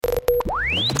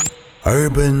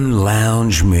Urban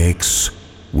Lounge Mix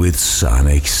with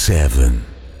Sonic 7.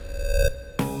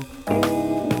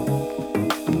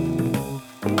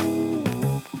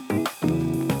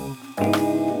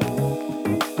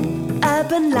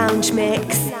 Urban Lounge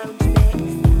Mix.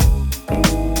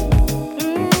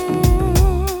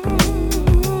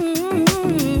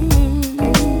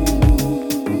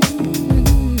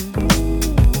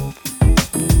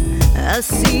 I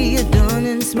see you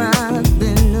dawning smile. I've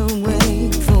been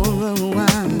awake for a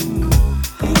while.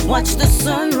 Watch the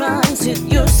sunrise hit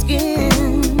your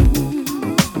skin,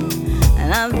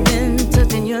 and I've been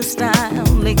touching your style,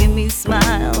 making me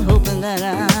smile, hoping that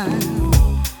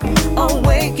I'll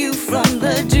awake you from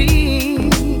the dream.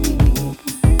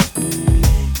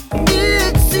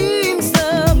 It seems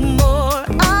the more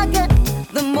I get,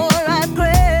 the more I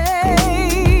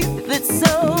crave. It's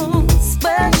so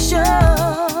special.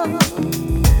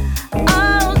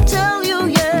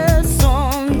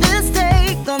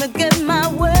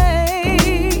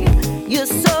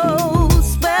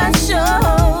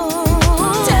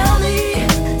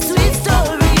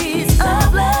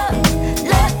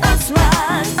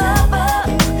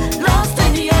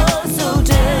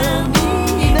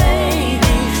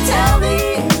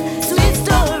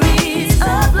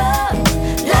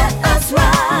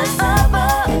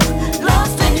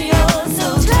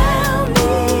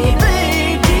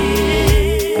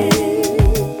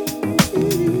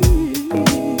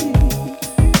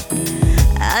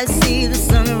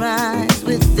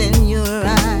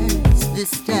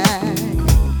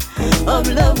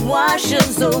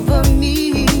 Washes over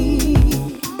me.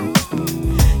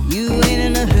 You ain't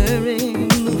in a hurry,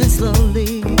 moving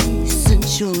slowly,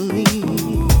 sensually.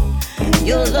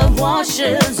 Your love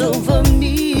washes over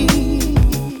me.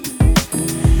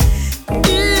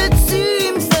 It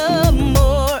seems the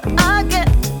more I get,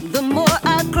 the more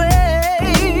I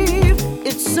crave.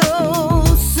 It's so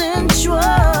sensual.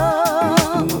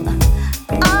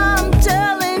 I'm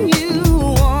telling you,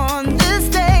 on this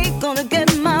day, gonna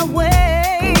get my way.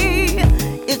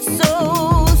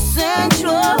 So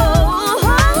sensual.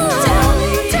 Tell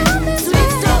me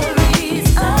sweet stories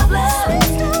of love.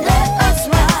 Let us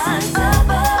rise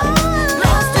above,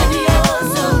 lost in your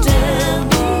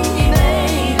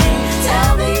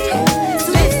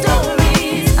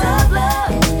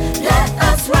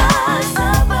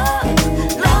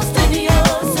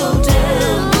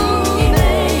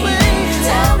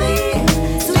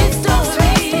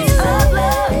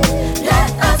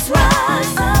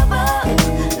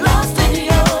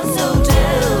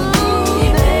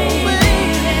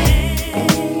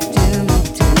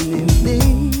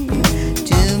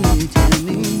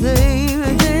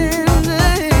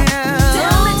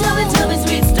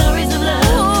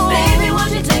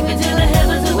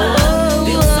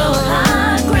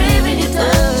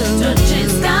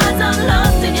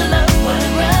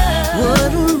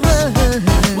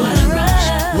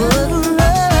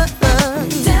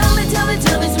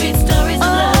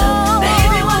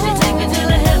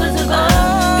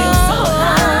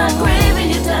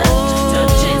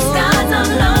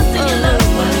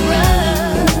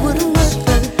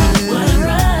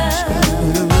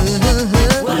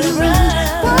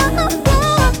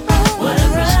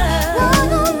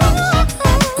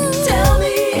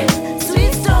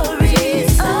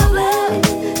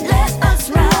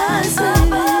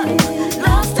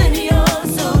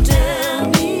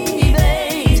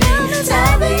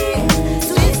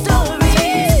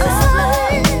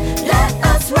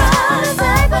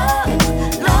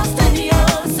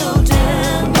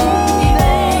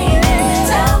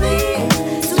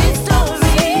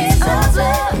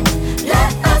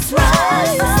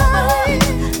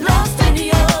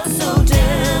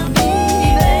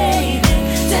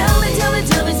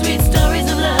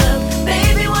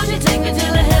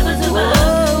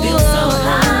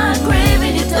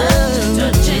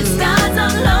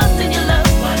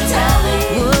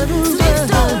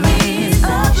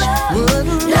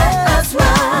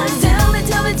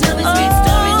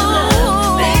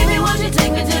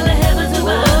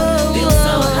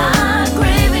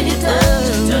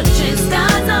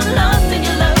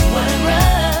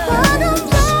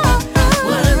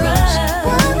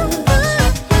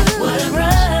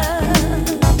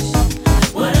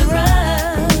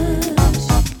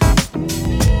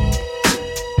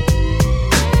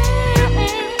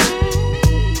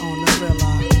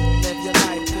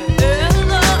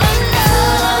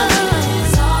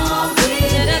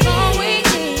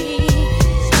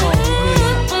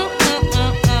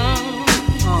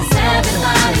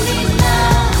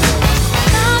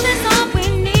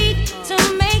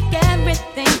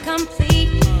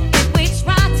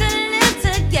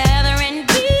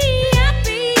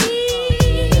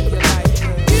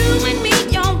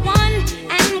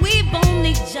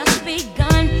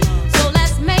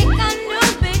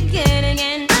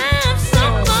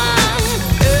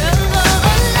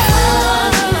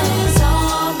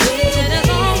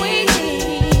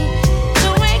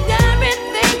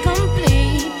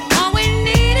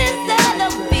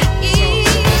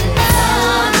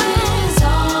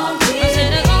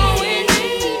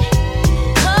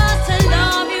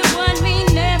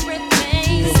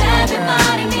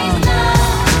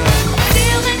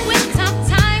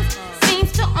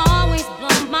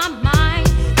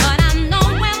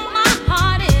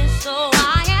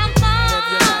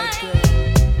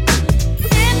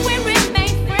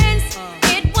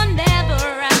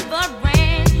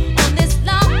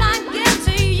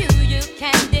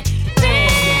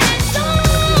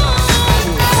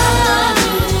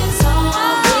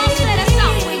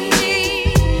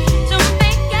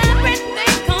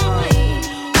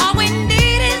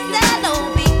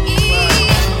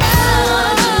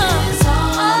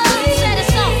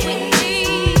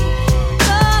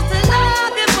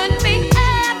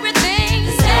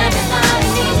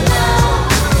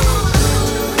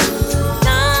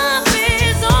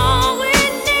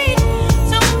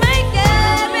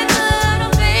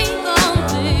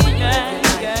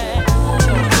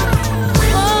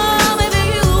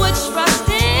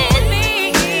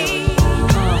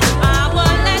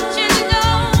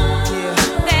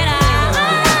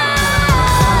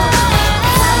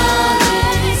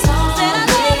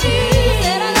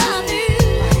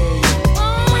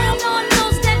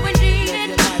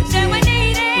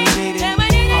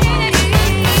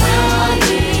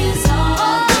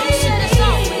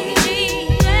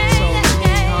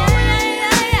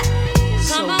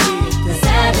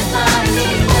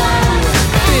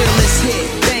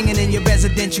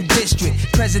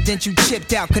presidential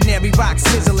chipped out, canary rock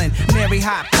sizzling. Mary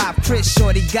hot pop, Chris,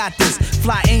 shorty got this.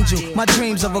 Fly angel, my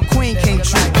dreams of a queen came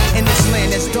true. In this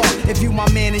land that's dark, if you my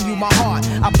man and you my heart,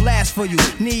 I blast for you.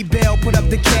 Need bail, put up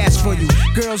the cash for you.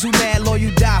 Girls who mad low,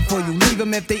 you die for you. Leave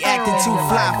them if they acting too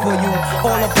fly for you.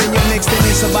 All up in your mix, then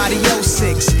in somebody else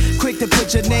six. Quick to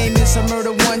put your name in some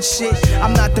murder one shit.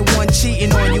 I'm not the one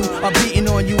cheating on you or beating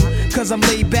on you. Cause I'm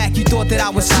laid back, you thought that I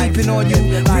was sleeping on you.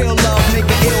 Real love,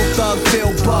 nigga, ill thug,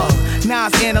 feel bug. Now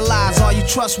I've analyzed, are you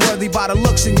trustworthy by the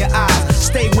looks in your eyes?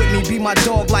 Stay with me, be my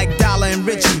dog like Dollar and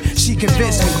Richie. She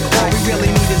convinced me, all we really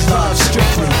need is love,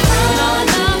 strictly.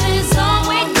 Love is all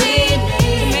we need to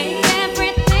make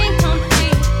everything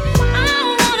complete. I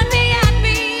wanna be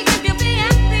happy if you be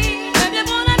happy, if you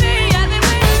wanna be happy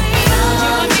with me. You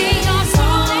and me are so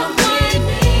one,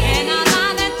 and our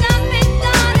love has just been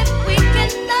done. If we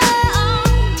can love,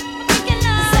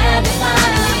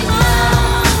 satisfied with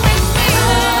love.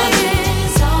 Love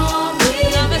is all we need.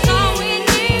 Love is all we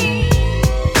need.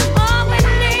 All we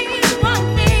need, one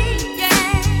need,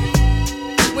 yeah.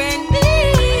 We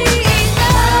need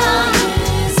love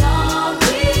is all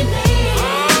we need.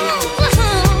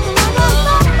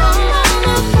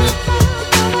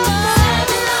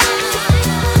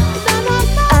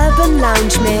 Urban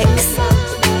Lounge Mix.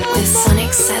 with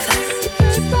Sonic 7.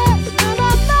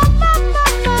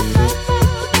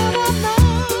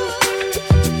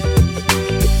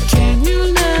 Can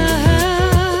you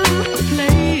love a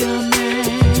player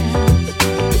man?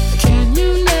 Can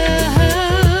you love a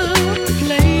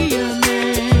player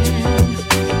man?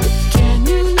 Can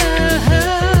you love a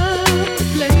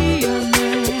player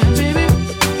man, baby?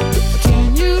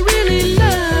 Can you really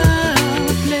love a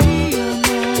player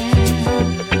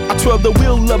man? I twirl the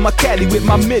wheel of my caddy with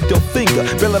my middle finger,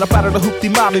 reeling up out of the hoopty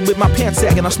molly with my pants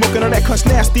sagging. I'm smoking on that crunch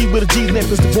nasty with a G-limp.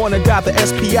 Is the born and die the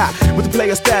SPI with the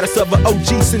player status of an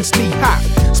OG since knee high.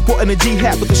 Sporting a G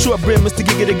hat with the short brim, Mr.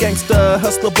 Giga the gangster,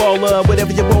 hustler, baller,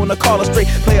 whatever you wanna call a straight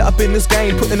player up in this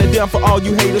game, putting it down for all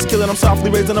you haters, killing them softly,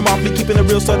 raising them off me, keeping it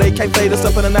real so they can't fade us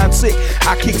up in a 9-6.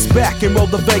 I kicks back and roll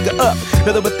the Vega up,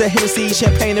 leather with the Hennessy,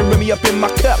 champagne and Remy up in my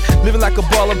cup, living like a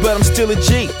baller but I'm still a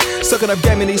G, sucking up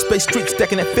game in these space streets,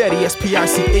 stacking that fatty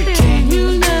SPICE. Can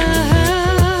you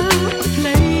love a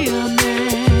player man?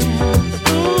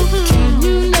 Can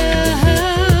you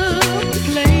love a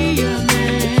player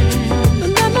man?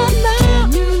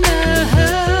 Can you love a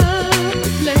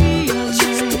player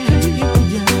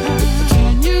man?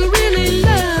 Can you really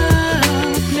love a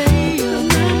player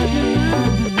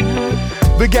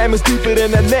man? The game is deeper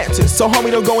than Atlantis, so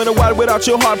homie don't go in the water without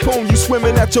your harpoon. You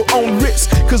swimming at your own risk,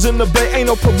 cause in the bay ain't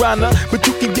no piranha, but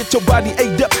you can get your body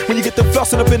ate up when you get the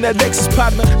flossing up in that Lexus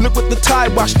partner. Look what the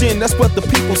tide washed in, that's what the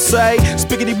people say.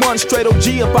 Spiggity one, straight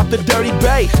OG up out the dirty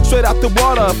bay, straight out the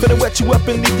water, finna wet you up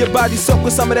and leave your body soaked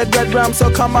with some of that red rum. So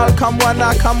come on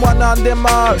them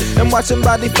all, and watch them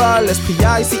body fall.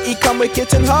 SPICE, come with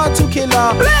kitchen hard to kill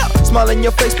all. Smile in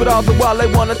your face, but all the while they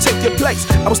wanna take your place.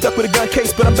 I was stuck with a gun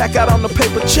case, but I'm back out on the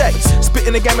paper chase.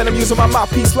 Spitting the game and I'm using my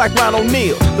mouthpiece like Ron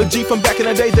O'Neal. The G from back in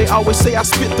the day, they always say I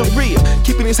spit the real.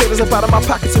 Keeping these haters up out of my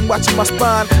pockets and watching my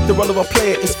spine. The role of a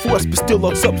player is forced, but still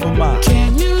looks up for mine.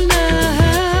 Can you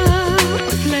love a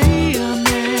player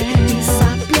man?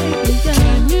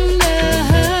 Can you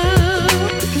love a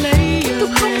player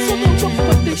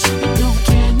man?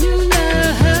 Can you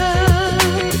love a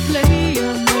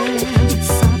player man?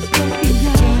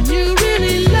 Can you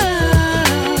really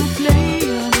love a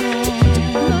player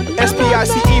man?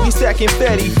 SPICE be stacking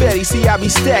fatty. See, I be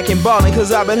stacking, ballin',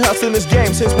 cause I've been hustling this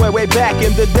game since way back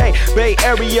in the day. Bay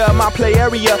Area, my play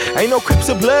area. Ain't no Crips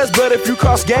or Bloods, but if you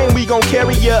cross game, we gon'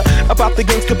 carry ya. About the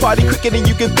gangsta party quicker than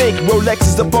you can think.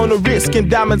 Rolexes up on the wrist and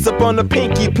diamonds up on the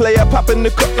pinky. Player popping the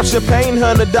cup of champagne,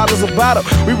 $100 a bottle.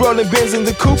 We rollin' Benz in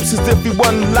the coupes as if we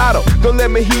won the lotto. Don't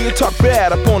let me hear you talk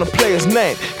bad up on a player's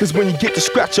name, cause when you get the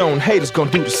scratch on, haters gon'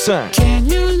 do the same. Can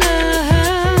you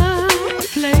love a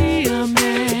player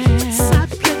man?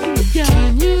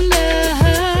 Can you love a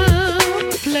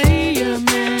player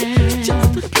man?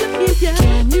 Just a player.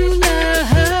 Can you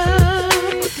love a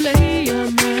player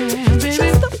man, baby?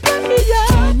 Just a player.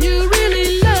 Can you really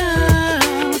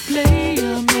love a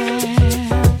player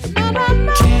man?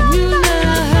 Can you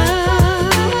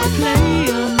love a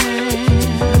player man?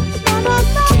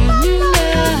 Can you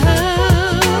love a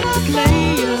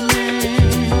player man?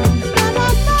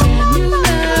 Can you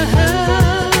love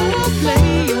a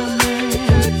player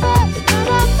man?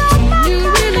 Can you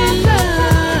really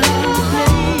love a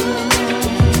player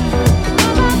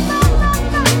man?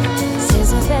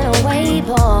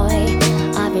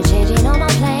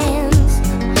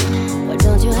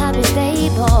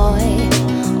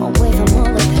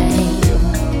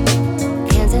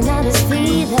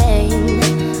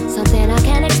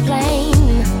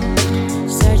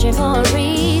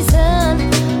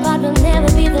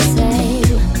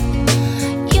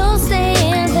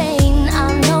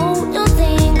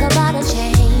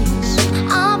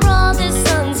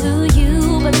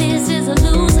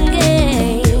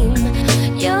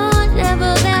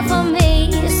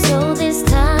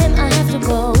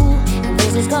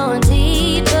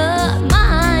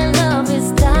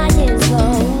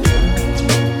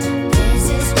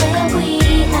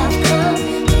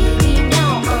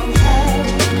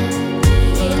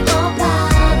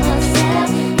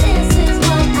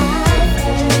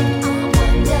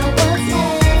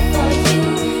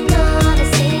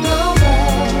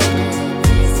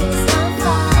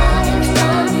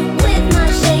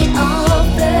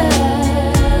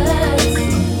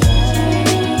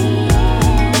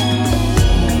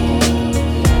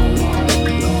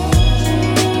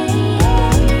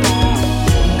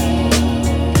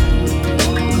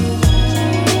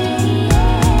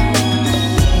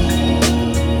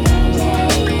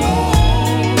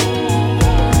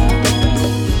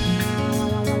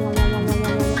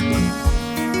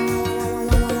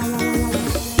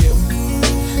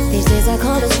 days I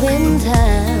call this winter.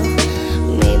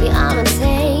 Maybe I'm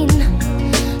insane.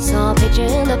 Saw a picture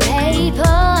in the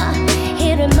paper.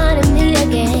 It reminded me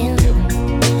again.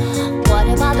 What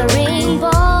about the ring,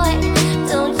 boy?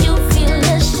 Don't you feel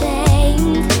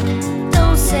ashamed?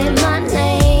 Don't say my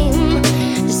name.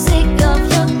 Just sick of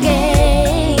your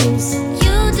games.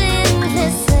 You didn't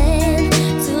listen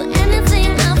to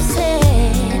anything I've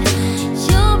said.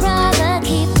 You'd rather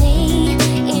keep me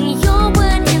in your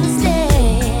word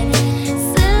instead.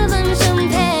 Silver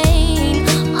champagne,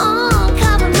 oh,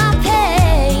 cover my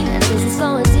pain. This is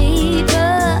going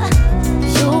deeper.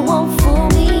 You won't fool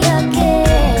me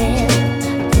again.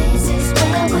 This is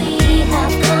where we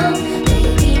have come.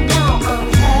 Baby, now I'm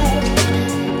hurt.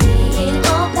 Being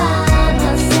all by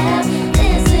myself.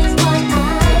 This is what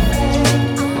I've heard.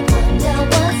 I wonder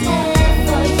what's left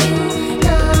for you.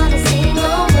 Not a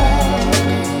single word.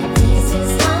 This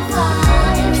is how far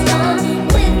it's gone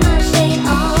with my shade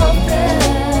of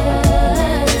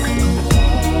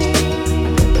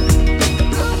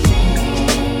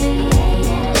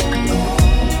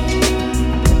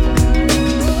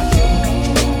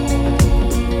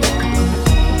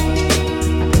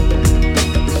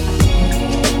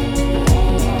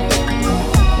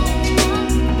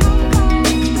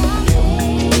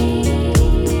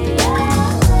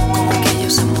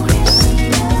Aquellos amores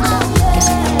que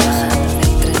se van bajando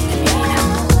del tren de mi vida.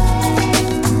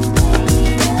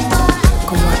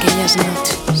 Como aquellas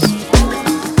noches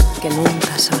que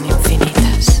nunca son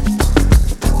infinitas.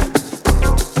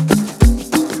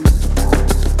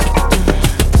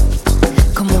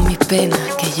 Como mi pena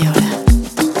que llora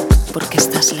porque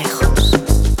estás lejos.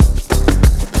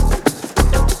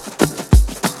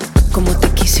 Como te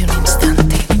quise un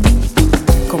instante,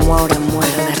 como ahora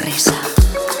muero de risa.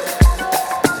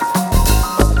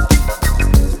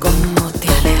 Como te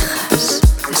alejas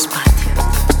despacio.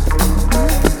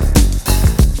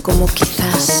 Como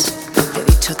quizás te he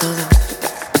dicho todo,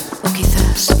 o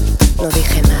quizás no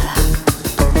dije nada.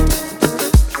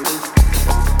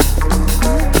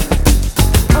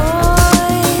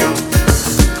 Hoy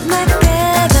me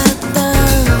queda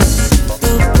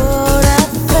tanto por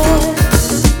hacer,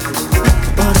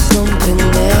 por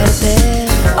comprenderte.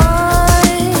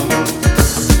 Hoy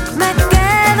me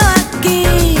quedo aquí,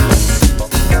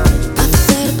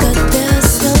 acércate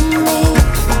hasta mí,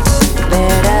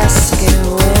 verás qué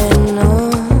bueno.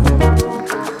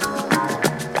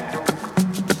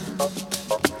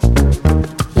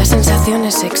 La sensación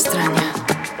es extraña,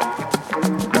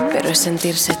 pero es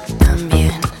sentirse tan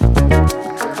bien.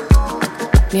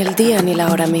 Ni el día ni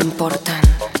la hora me importan,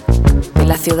 ni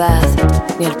la ciudad,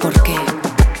 ni el porqué.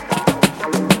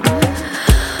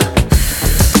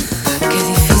 Qué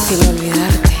difícil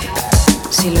olvidarte,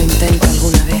 si lo intento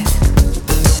alguna vez.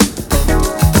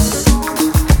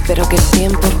 Pero que el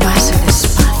tiempo pase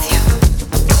despacio,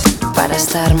 para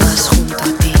estar más junto a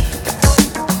ti.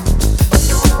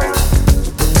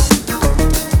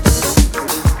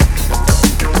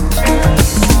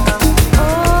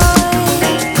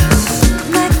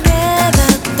 Me queda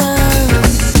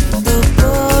tanto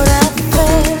por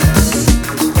hacer.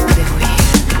 Debo ir.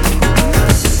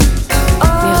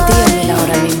 Ni el día ni la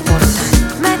hora me importan,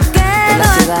 Me ni quedo la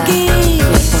ciudad, aquí, ni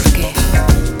el porqué.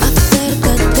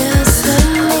 acércate hasta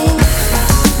mí.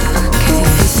 Qué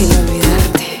difícil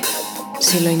olvidarte,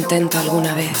 si lo intento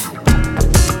alguna vez.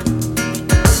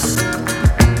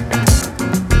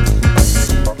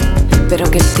 Pero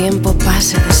que el tiempo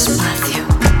pase despacio,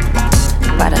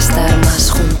 para estar más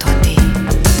junto a ti.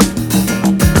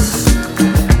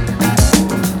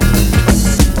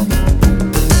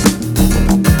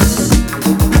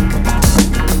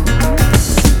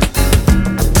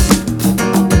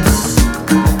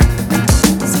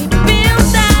 Si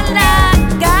pinta la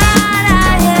cara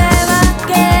lleva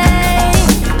que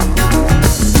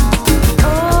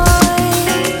hoy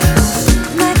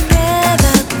me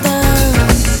queda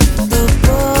tanto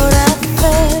por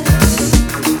hacer.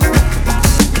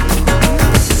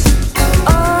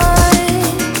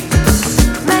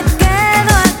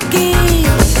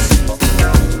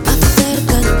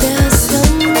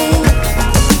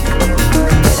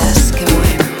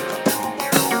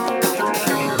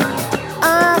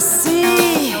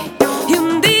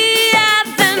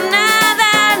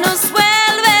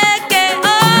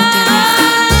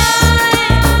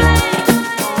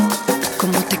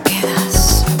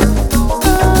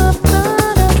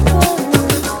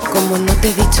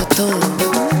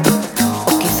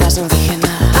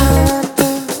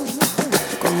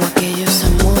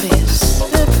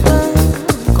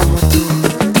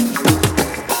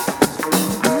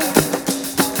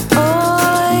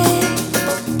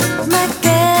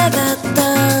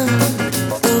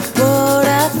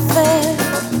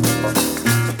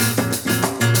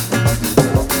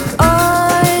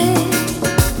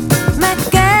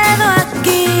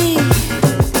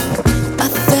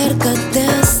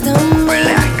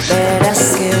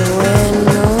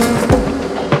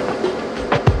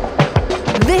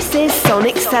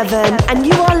 7, and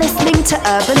you are listening to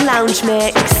Urban Lounge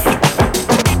Mix.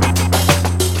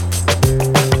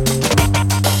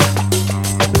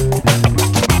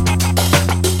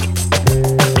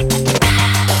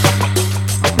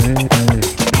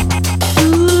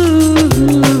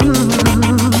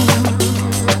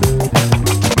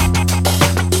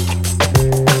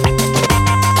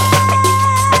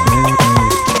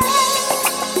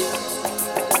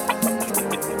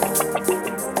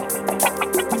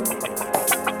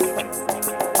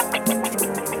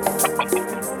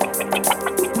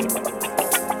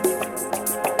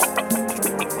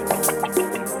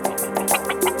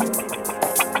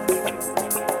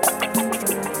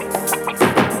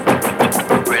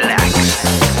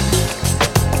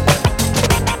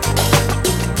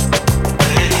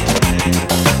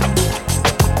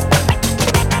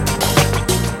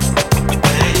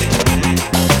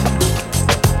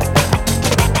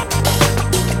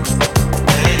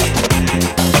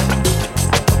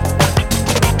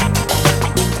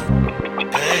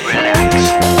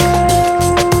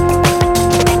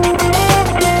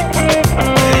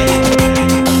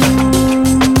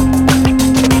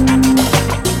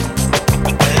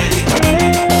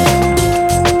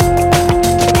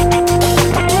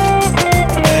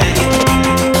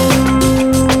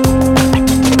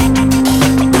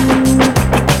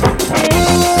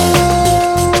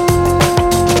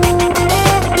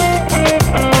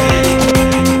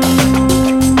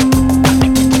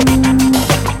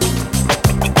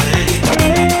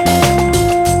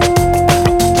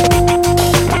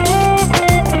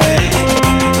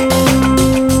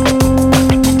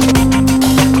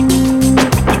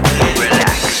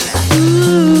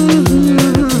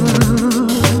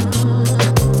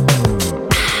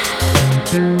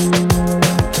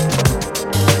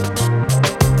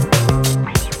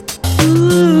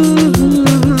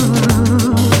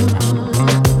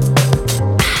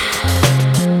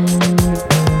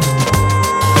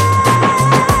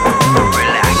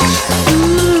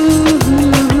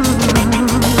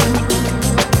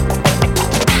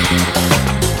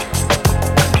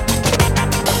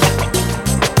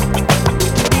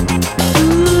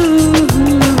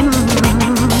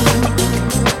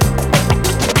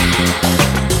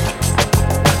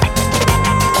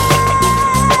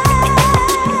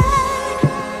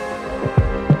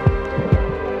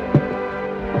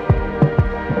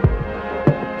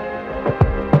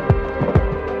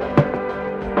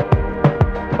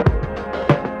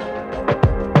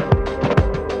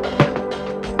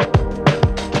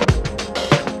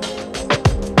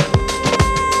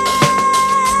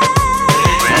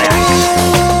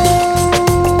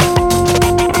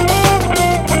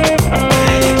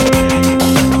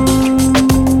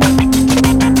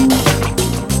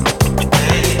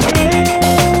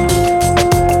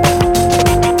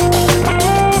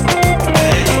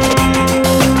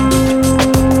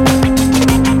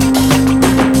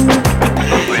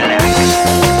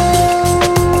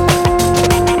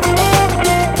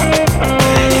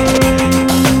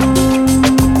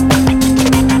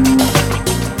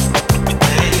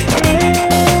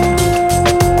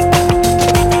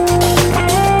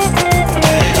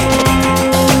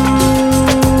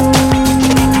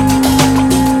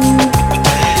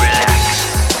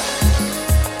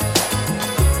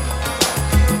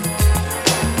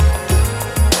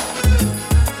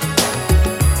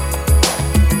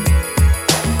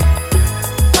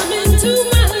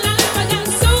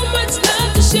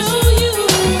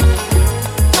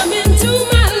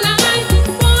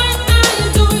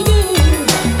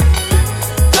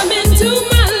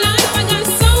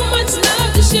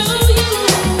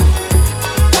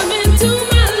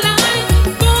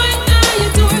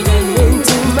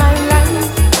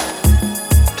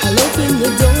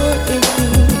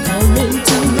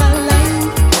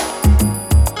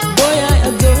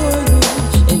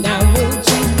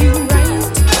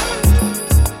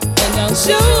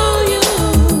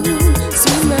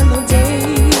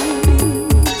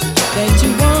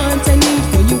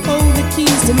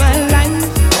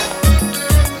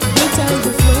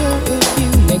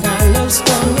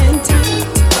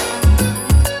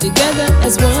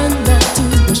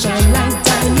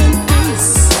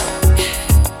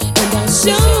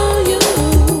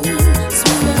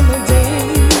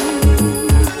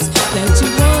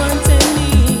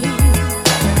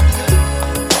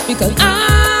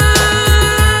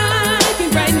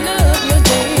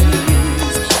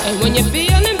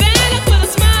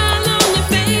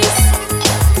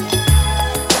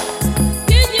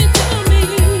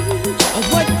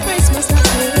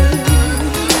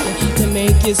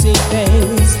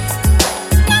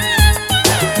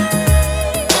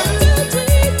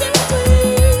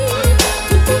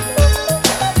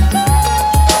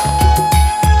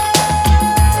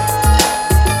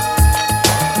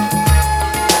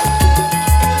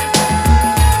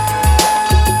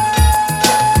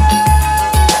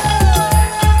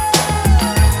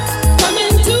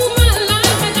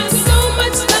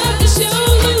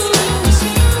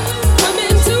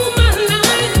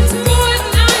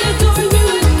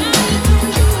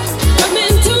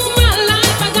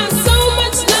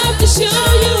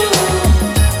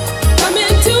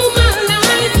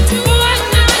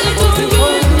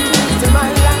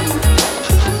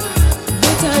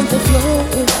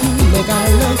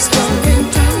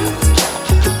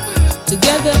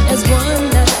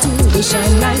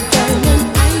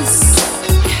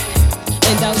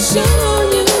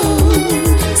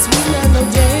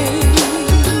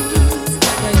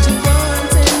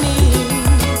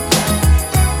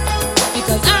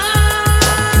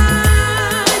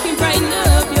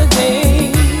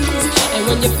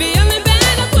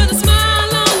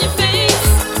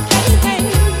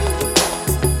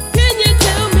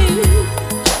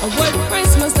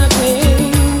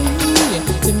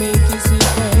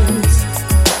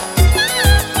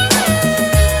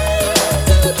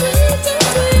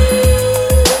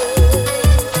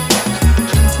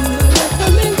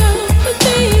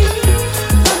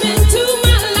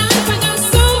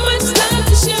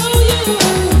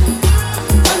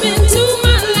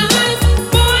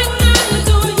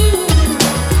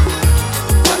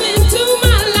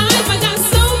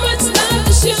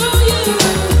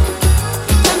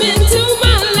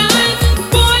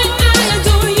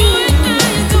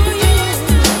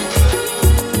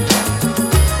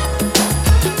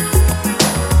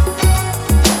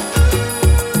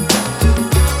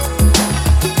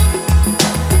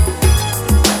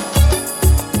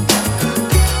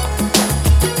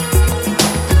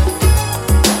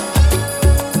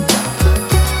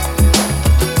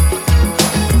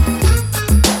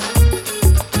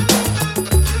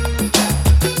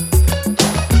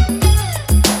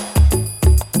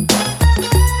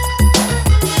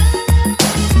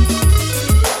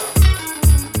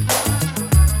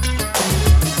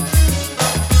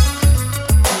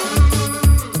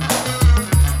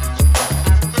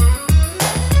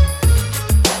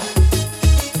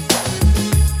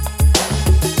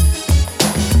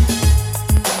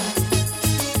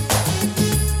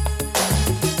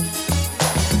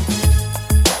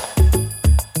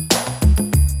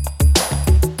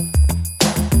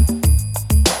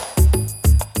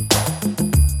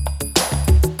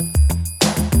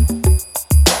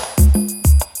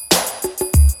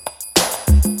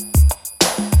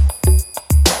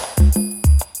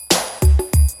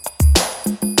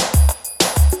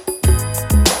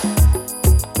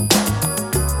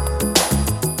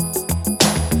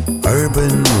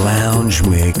 Urban Lounge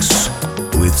Mix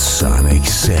with Sonic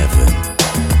 7.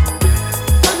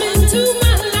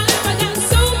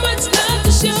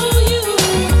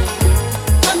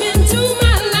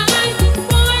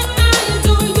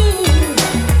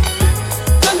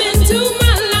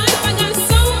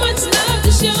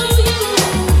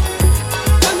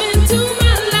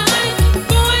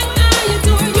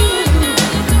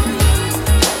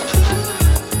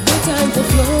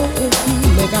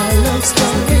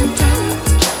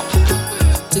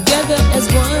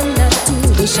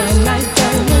 Shine like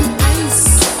diamond ice,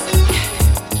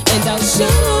 and I'll show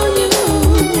you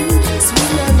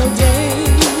sweet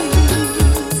melodies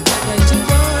that you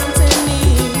want and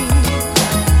need,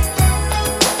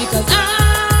 because I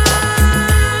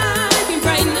can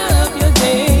brighten up your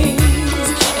days.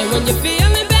 And when you're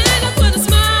feeling bad, I put a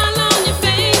smile on your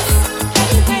face.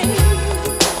 Hey, hey,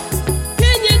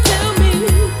 can you tell me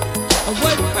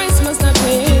what price must I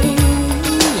pay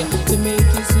to make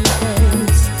you see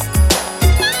things?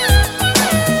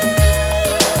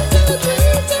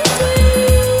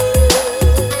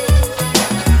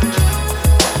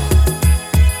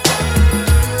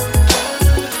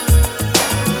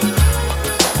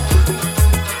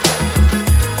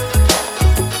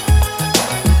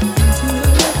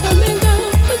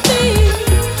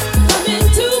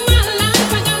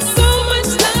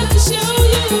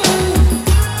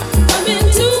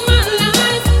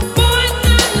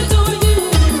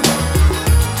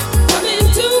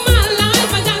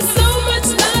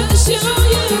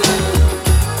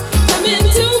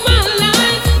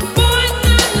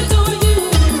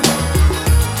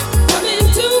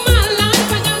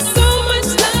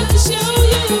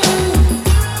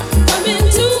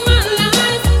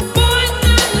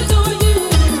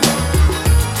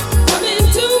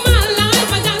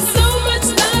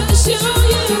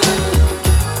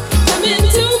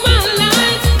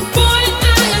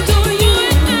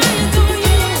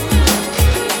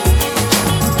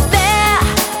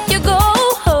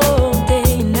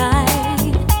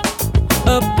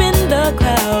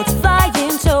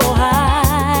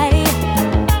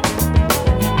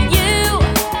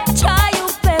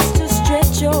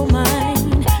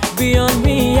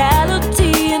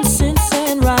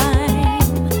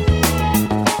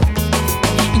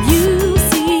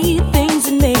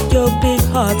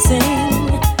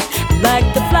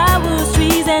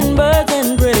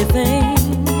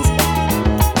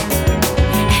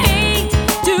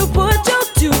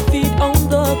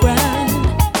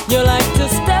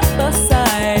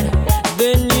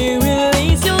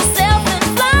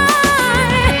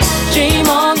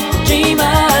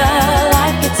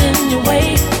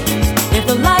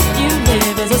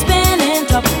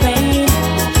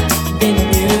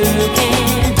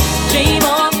 Dream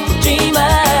on, dreamer,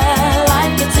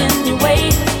 life gets in your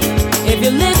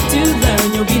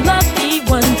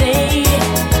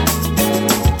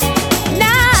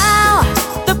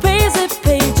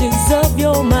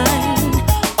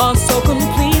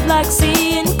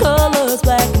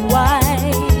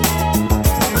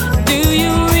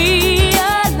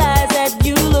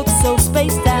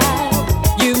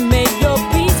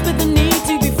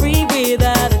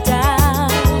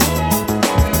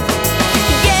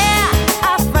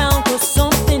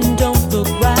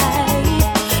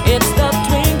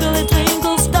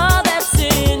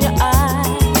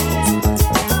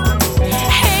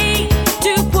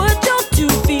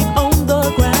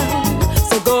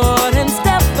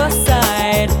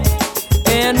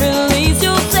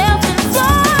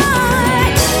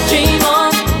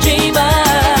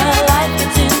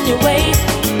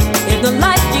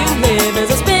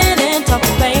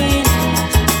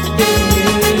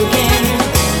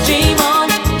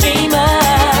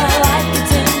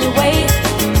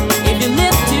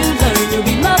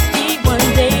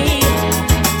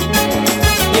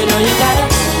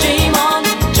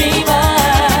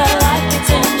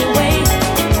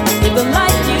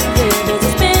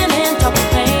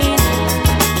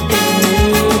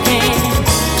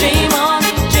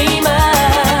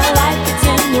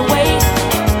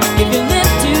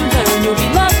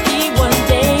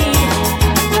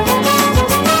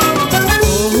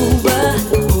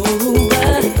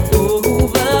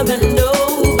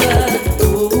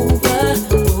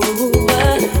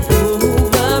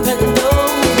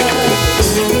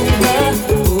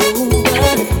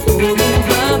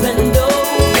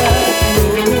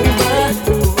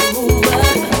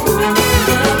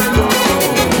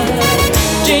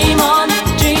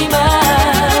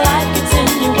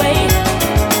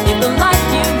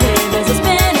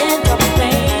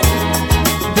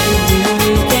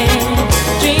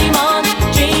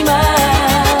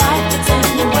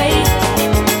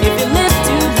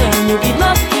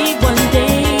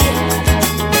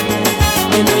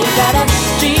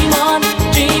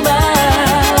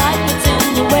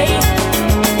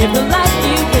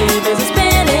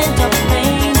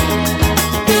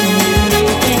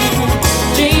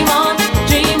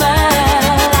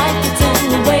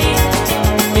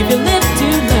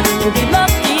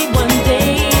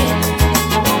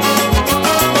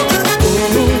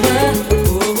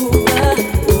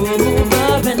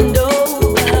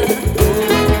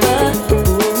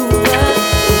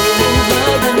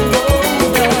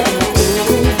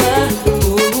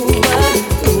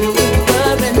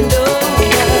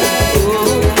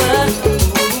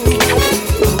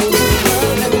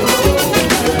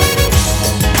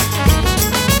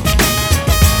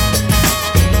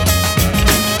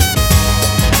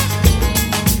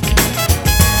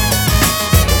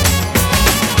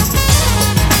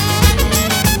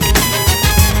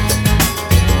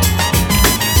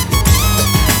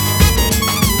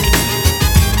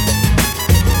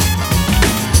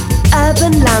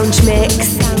Lounge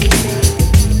Mix.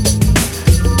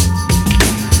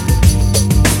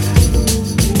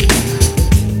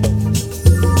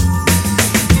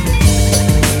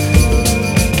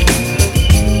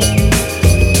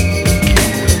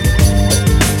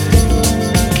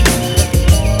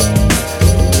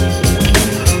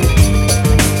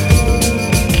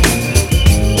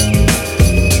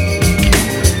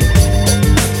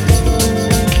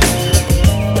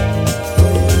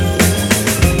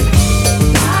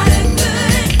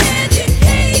 Good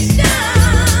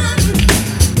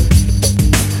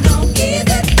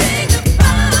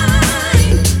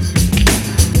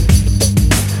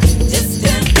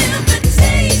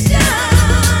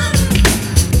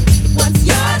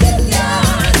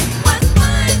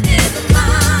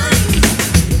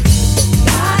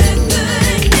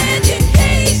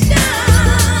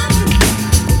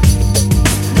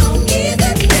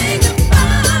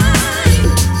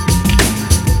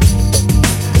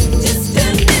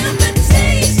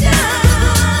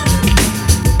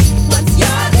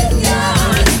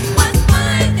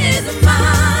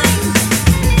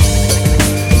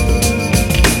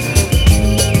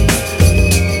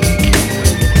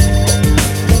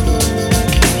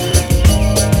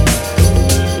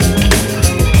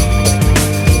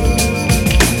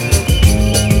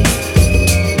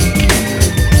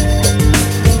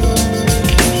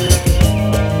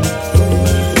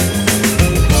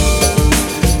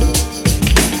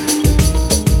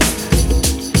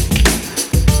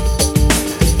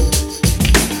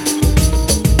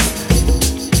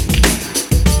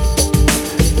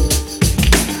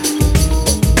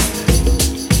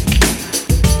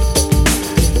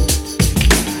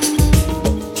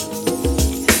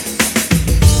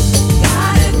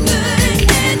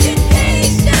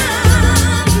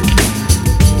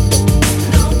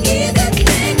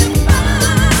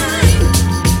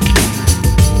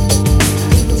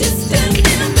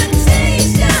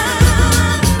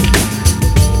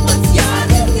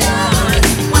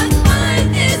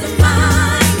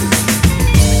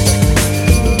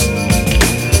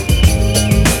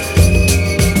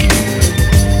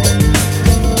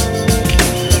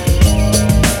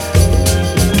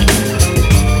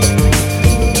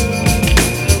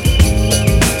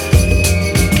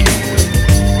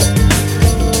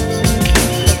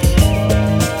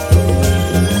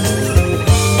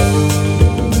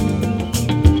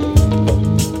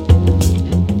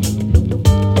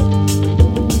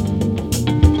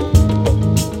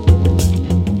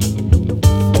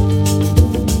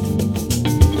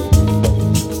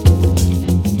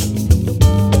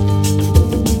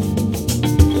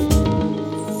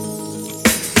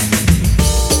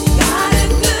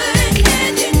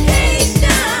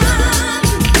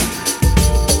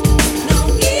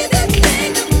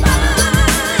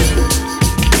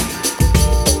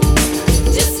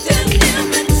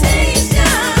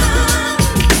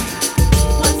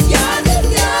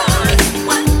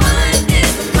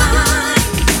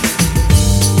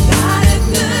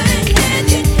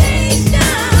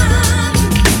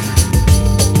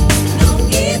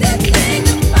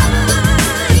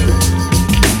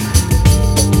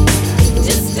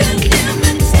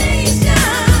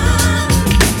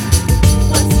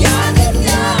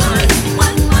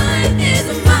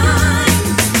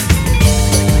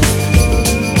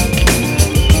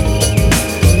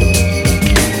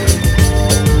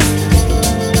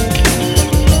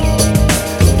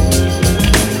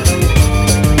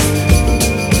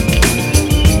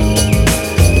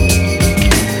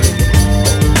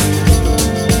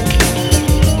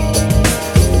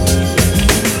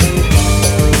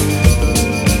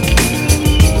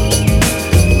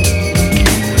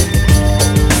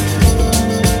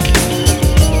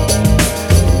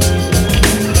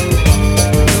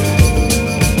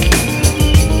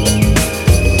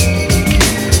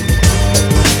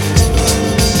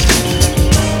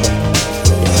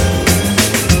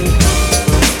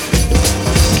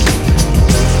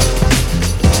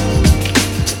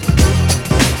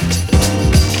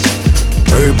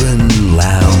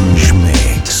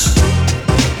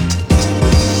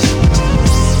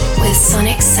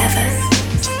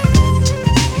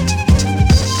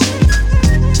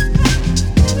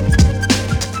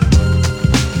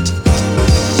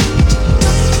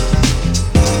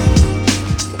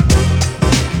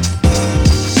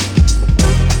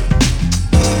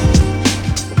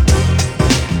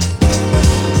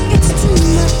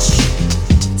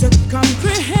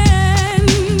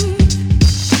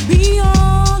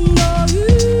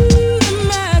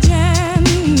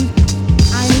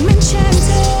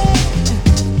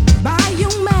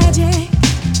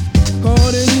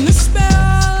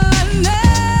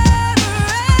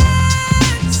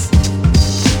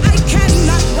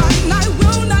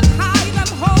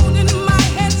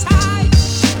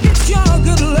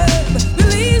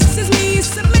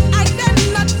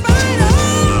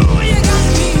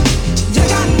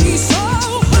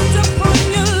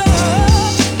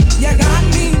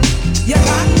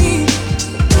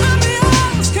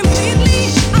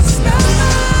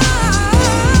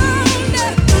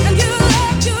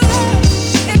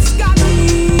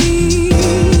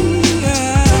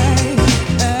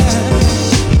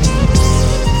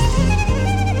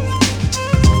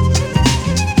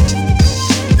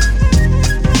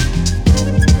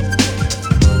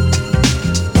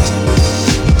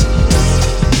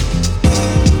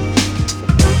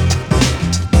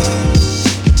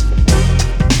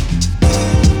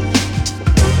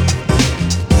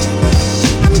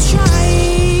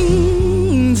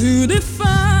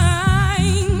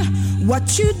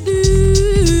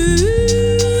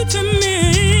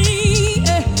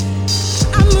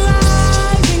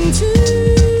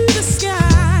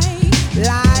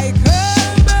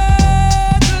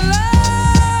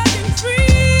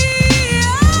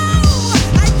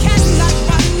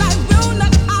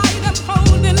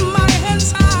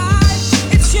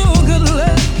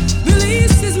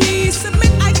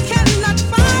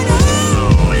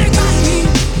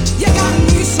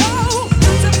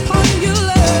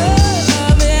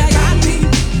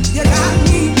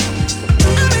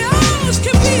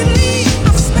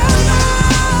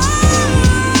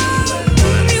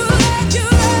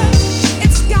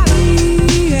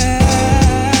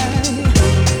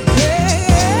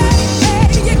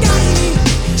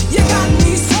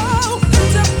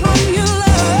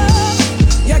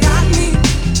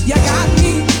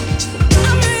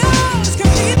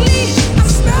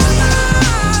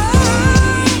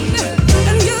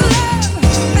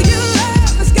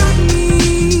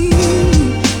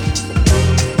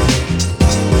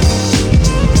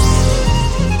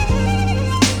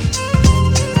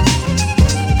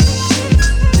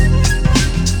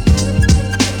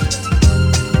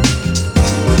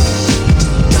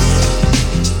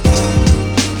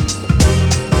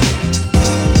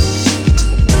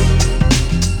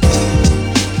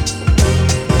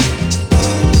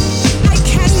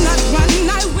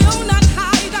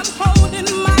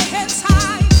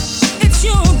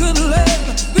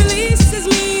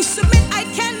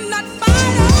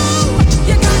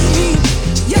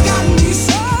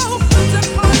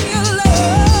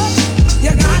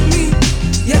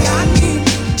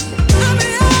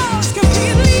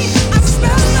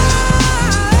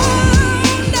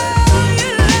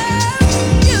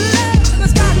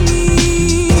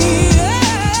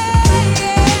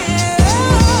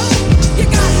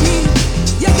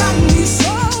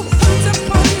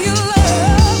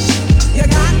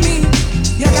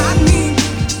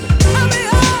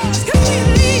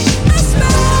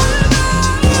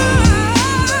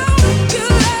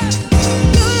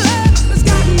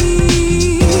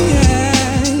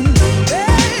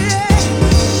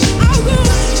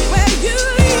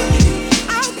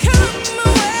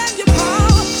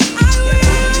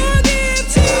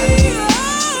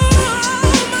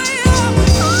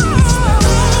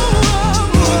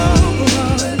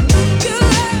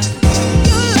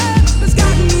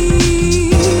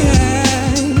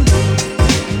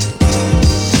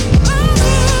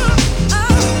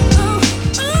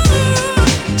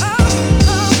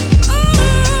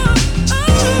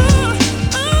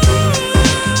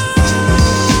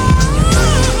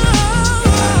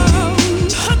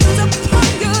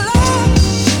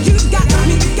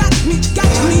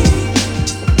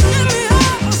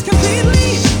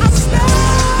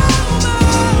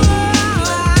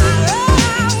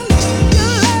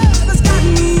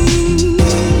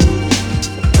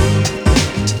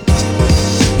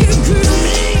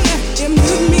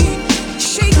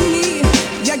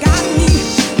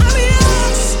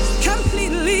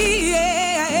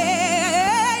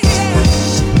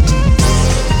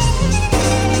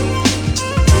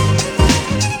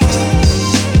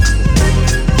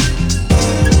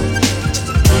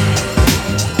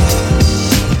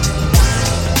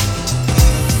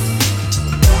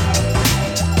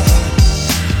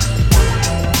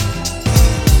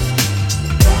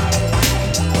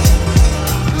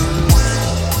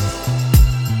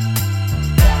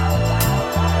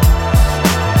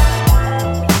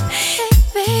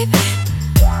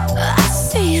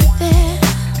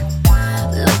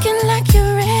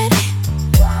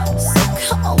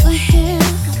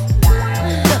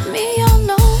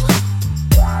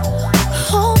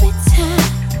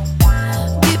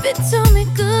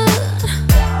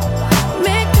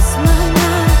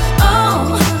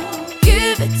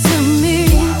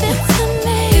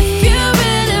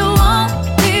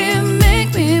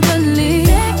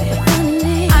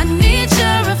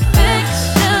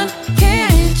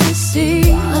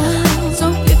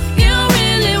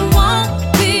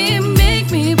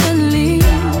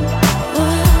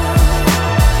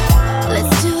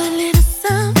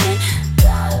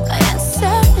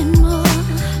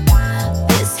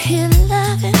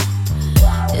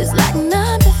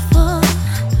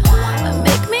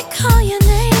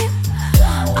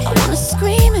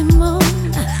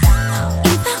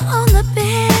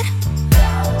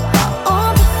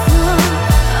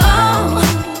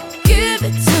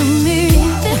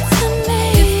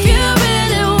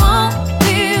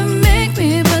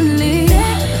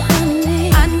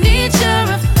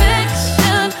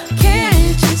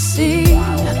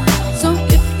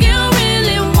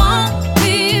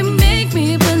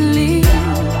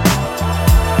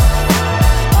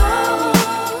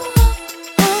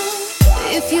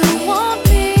If you want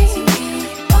me,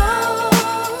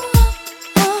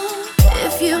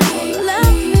 if you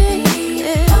love me,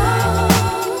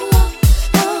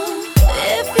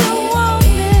 if you want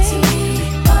me,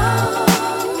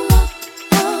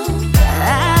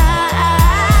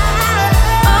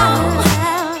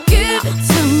 give it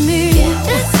to me.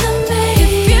 If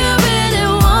you really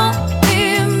want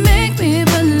me, make me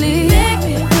believe.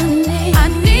 I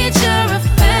need your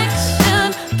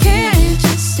affection, can't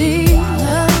you see?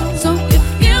 So if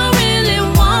you really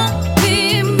want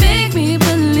me, make me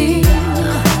believe.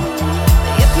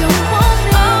 If you want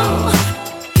me,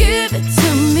 give it to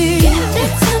me.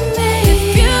 If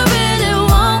you really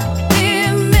want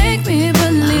me, make me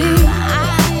believe.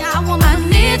 I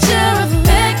need your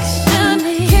affection,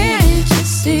 can't you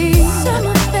see?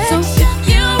 So if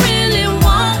you really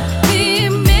want me,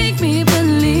 make me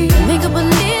believe. Make a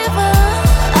believer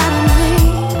out of me.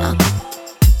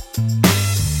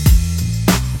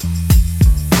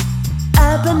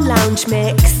 Urban Lounge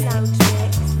Mix.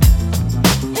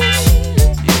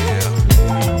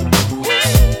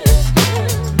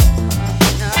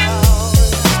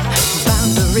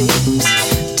 Boundaries,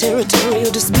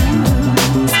 territorial disputes.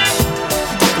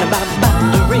 Talking about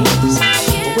boundaries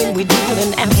when we deal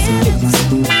in absolutes.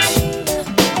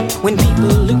 When people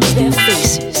lose their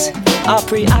faces, are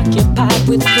preoccupied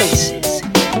with places,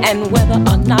 and whether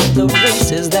or not the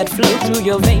races that flow through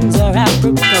your veins are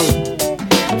apropos.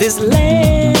 This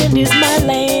land is my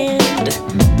land,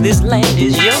 this land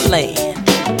is your land,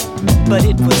 but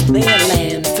it was their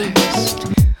land first.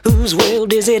 Whose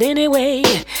world is it anyway?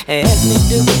 Ethnic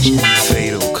division,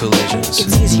 Fatal collisions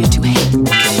it's easier to hate.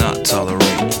 cannot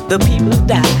tolerate. The people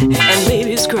die and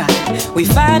babies cry. We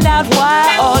find out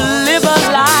why or live a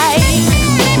lie.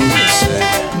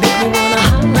 Make me wanna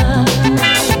holler,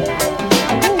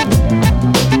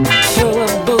 throw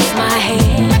up both my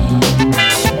hands.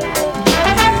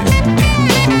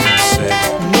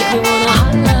 Make me wanna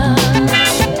holler,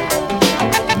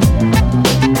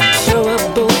 throw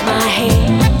up both my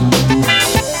hands.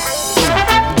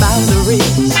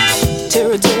 Boundaries,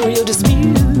 territorial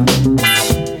disputes.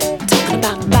 Talking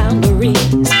about boundaries,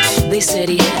 they said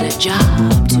he had a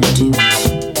job to do.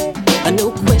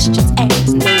 No questions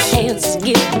asked, no answers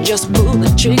given. Just pull the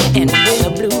trigger and win a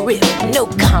blue ribbon. No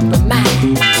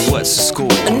compromise, What's the score?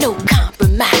 no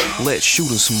compromise. Let's shoot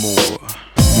him some more.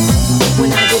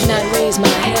 When I did not raise my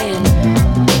hand,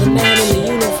 the man in the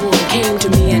uniform came to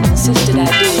me and insisted I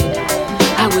did.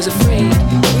 I was afraid,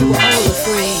 we were all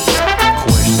afraid.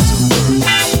 Questions of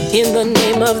birth. In the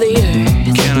name of the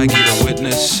earth, Can I get a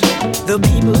witness? the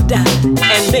people die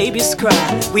and babies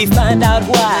cry. We find out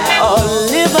why or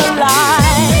live a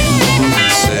lie.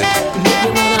 Said, Make me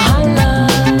wanna holler,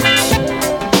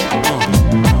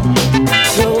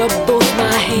 throw up both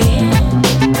my hands.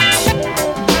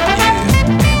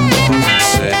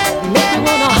 said, Make me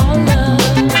wanna holler,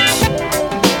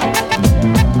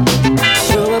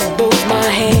 throw up both my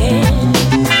hands.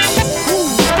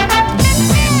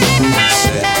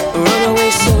 said,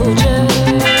 Runaway soldier,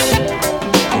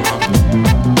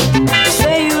 they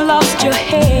say you lost your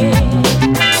head.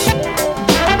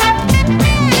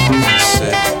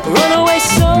 said, Runaway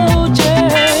soldier,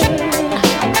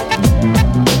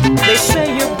 they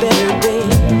say you're better dead.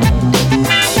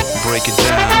 break it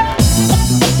down.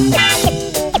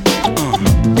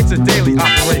 It's a daily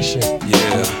operation.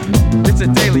 Yeah, It's a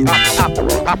daily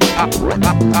operation.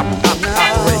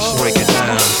 break it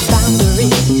down.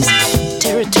 Boundaries,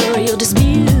 territorial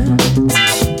disputes.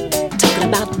 Talking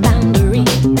about boundaries,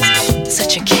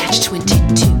 such a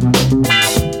catch-22.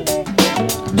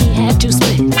 He had to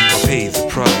split Pay the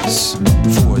price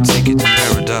for a ticket to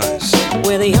paradise.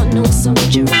 where the unknown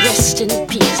soldier rests in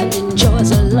peace and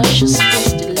enjoys a luscious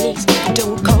feast at least.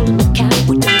 Don't call him a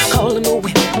coward, don't call him a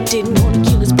wimp. Didn't wanna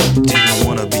kill his brother, Didn't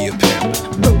wanna be a pimp.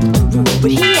 broke the rule,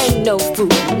 but he ain't no fool.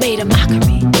 Made a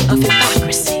mockery of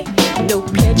hypocrisy. No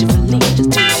pledge of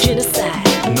allegiance to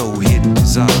genocide. No hidden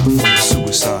desire for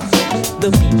suicide. The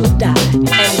people die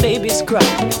and babies cry.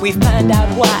 We find out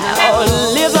why or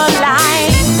live a lie.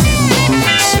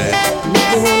 Said, Make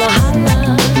me wanna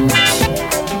holler,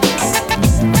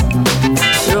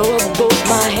 throw up both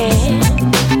my hands.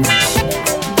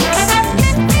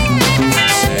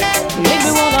 said, Make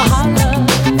me wanna holler,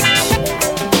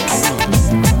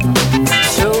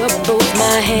 throw up both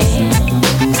my hands.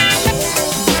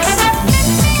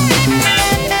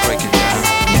 break it down.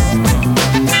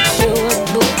 Throw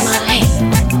up both my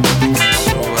hands.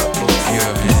 Throw up both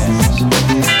your hands.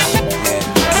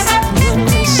 Yeah,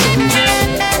 Runaway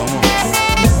soldier, come on.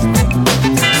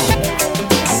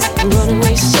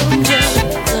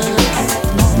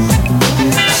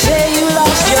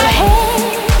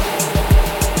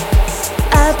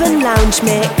 Lounge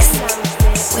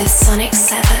Mix with Sonic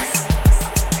 7.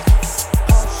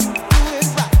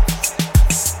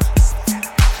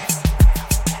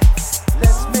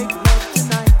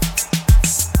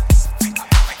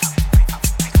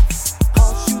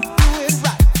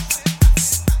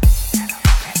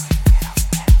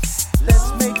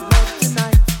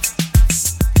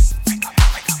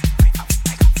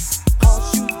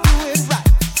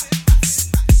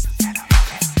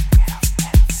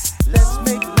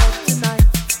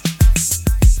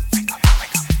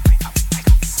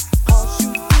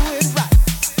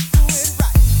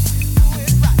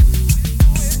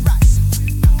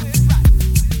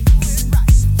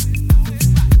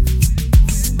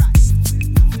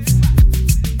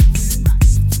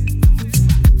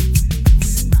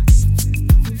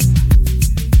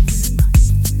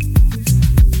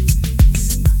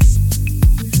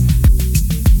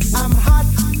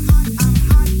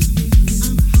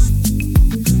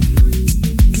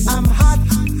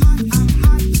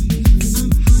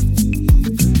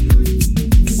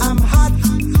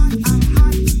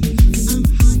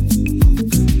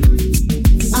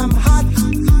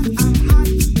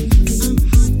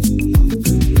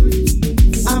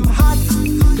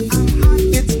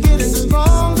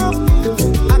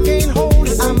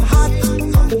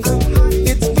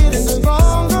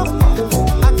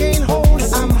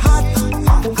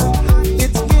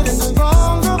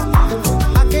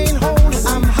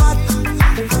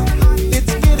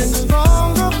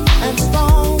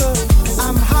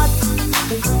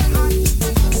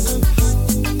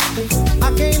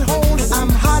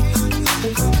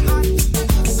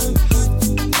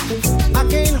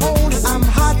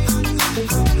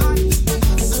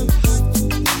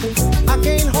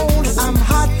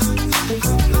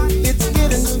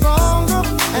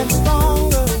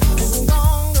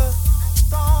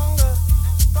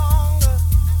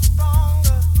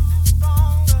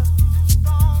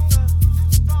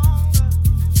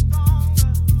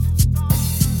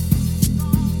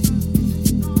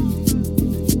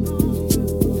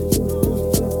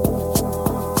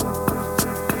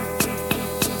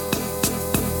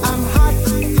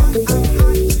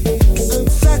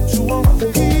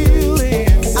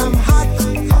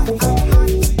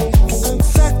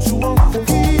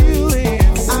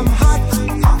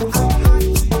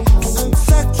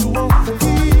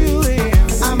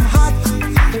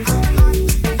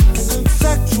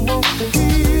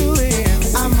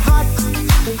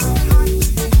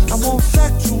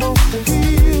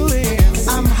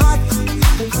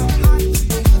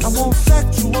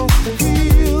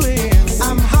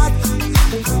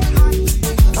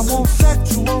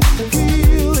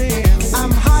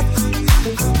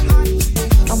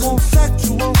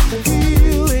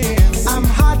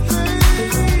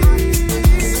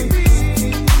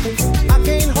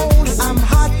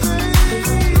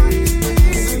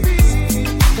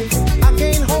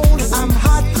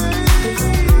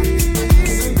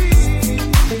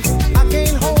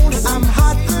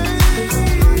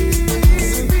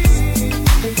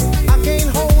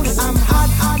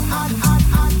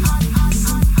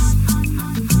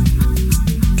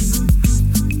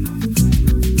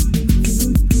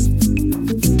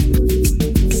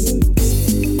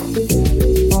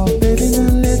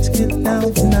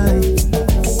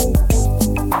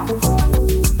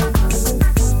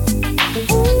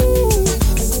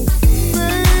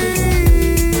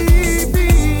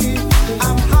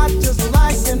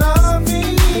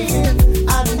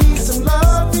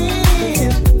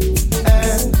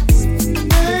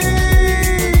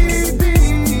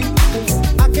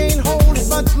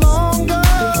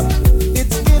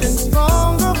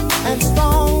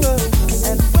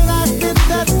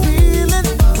 Feeling,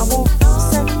 I won't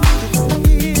set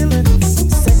feeling.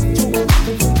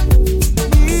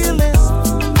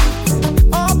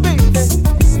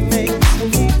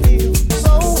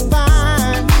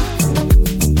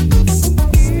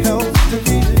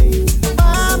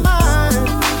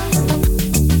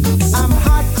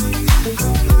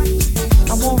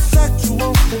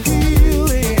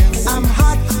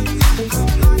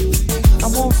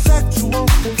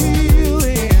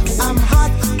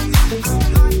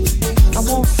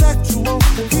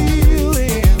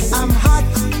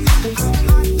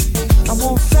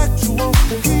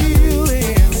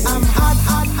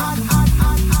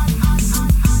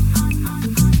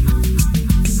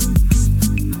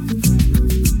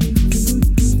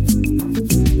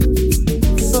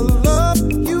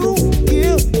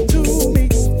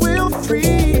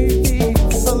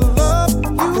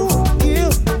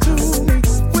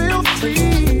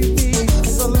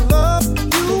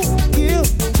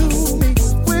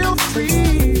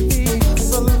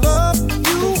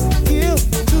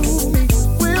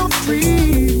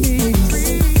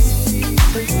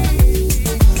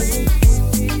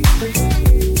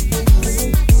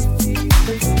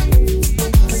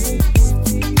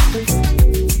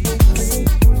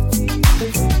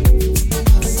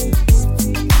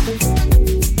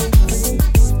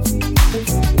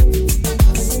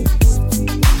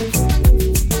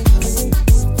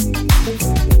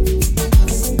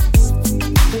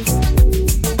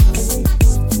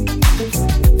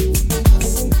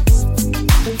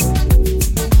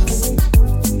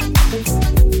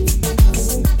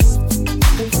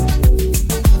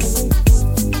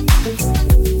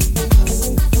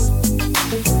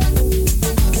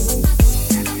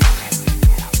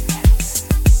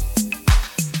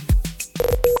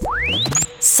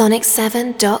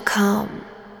 sonic7.com.